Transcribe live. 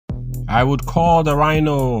I would call the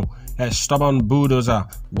rhino a stubborn bulldozer,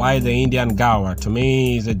 while the Indian Guar to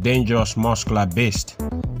me is a dangerous muscular beast.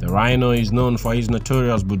 The rhino is known for his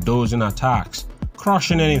notorious bulldozing attacks,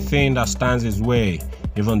 crushing anything that stands his way.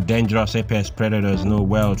 Even dangerous apex predators know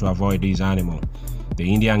well to avoid this animal.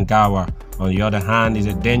 The Indian Guar, on the other hand, is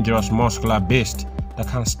a dangerous muscular beast that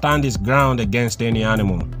can stand its ground against any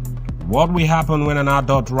animal. What will happen when an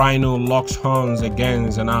adult rhino locks horns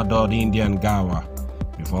against an adult Indian Guar?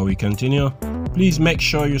 Before we continue, please make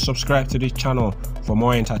sure you subscribe to this channel for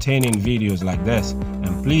more entertaining videos like this,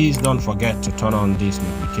 and please don't forget to turn on this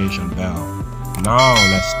notification bell. Now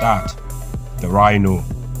let's start. The rhino.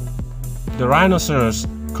 The rhinoceros,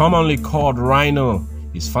 commonly called rhino,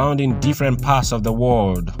 is found in different parts of the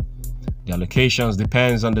world. Their locations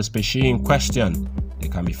depends on the species in question. They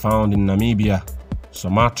can be found in Namibia,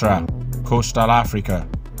 Sumatra, coastal Africa,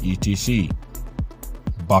 etc.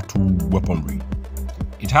 Battle weaponry.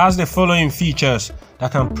 It has the following features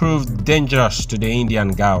that can prove dangerous to the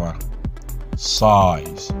Indian Guar.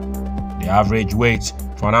 Size. The average weight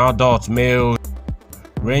for an adult male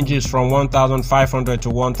ranges from 1,500 to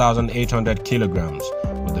 1,800 kilograms,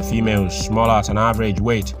 with the females smaller at an average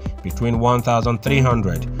weight between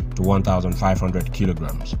 1,300 to 1,500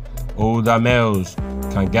 kilograms. Older males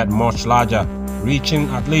can get much larger, reaching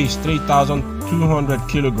at least 3,200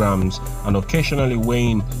 kilograms and occasionally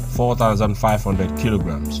weighing 4,500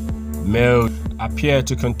 kilograms. Males appear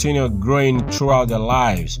to continue growing throughout their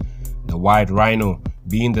lives. The white rhino,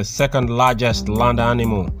 being the second largest land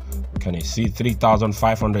animal, can exceed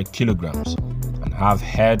 3,500 kilograms and have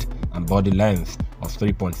head and body length of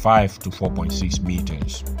 3.5 to 4.6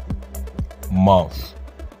 meters. Mouth.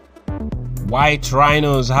 White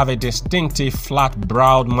rhinos have a distinctive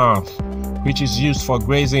flat-browed mouth, which is used for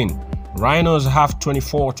grazing. Rhinos have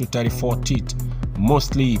 24 to 34 teeth,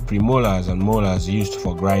 mostly premolars and molars used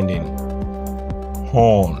for grinding.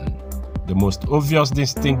 Horn. The most obvious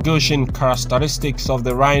distinguishing characteristics of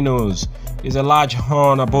the rhinos is a large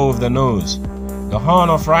horn above the nose. The horn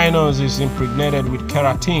of rhinos is impregnated with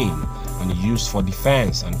keratin and is used for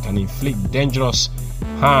defense and can inflict dangerous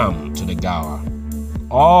harm to the Guar.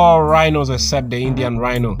 All rhinos except the Indian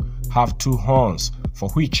rhino have two horns, for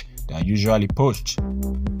which they are usually poached.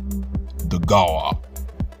 The Guar.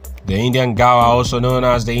 The Indian Guar, also known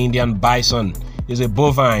as the Indian Bison, is a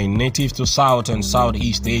bovine native to South and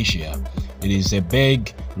Southeast Asia. It is a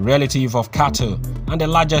big relative of cattle and the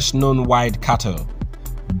largest known wild cattle.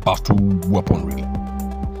 Battle weaponry.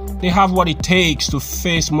 They have what it takes to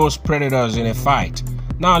face most predators in a fight.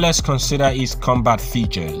 Now let's consider its combat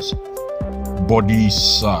features. Body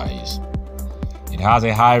size. It has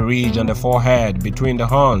a high ridge on the forehead between the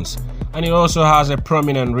horns, and it also has a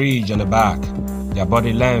prominent ridge on the back. Their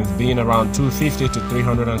body length being around 250 to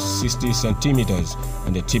 360 centimeters,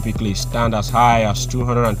 and they typically stand as high as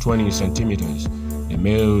 220 centimeters. The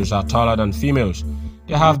males are taller than females.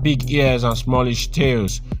 They have big ears and smallish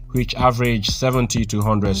tails, which average 70 to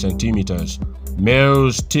 100 centimeters.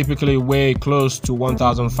 Males typically weigh close to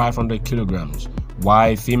 1,500 kilograms,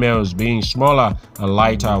 while females, being smaller and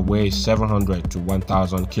lighter, weigh 700 to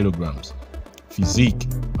 1,000 kilograms. Physique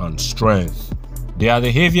and strength. They are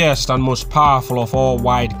the heaviest and most powerful of all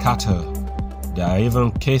wild cattle. There are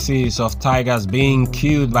even cases of tigers being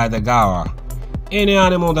killed by the Guar. Any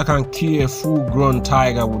animal that can kill a full-grown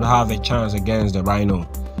tiger would have a chance against the rhino.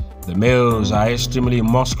 The males are extremely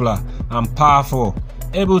muscular and powerful,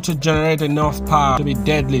 able to generate enough power to be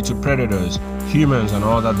deadly to predators, humans and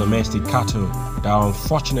other domestic cattle that are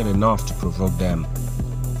unfortunate enough to provoke them.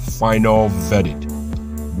 Final verdict.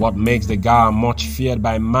 What makes the Guar much feared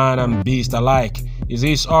by man and beast alike is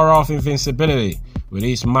his aura of invincibility, with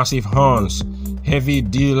his massive horns, heavy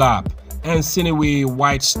dewlap, and sinewy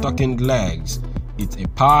white-stockinged legs. It's a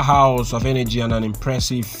powerhouse of energy and an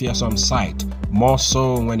impressive, fearsome sight, more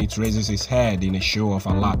so when it raises its head in a show of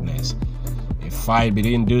alertness. A fight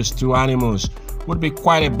between those two animals would be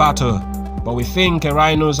quite a battle, but we think a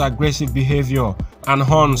rhino's aggressive behavior and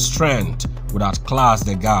horn strength would outclass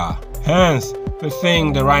the Guar. Hence, we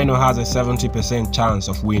think the rhino has a 70% chance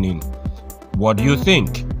of winning. What do you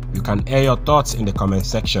think? You can air your thoughts in the comment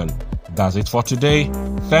section. That's it for today.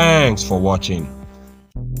 Thanks for watching.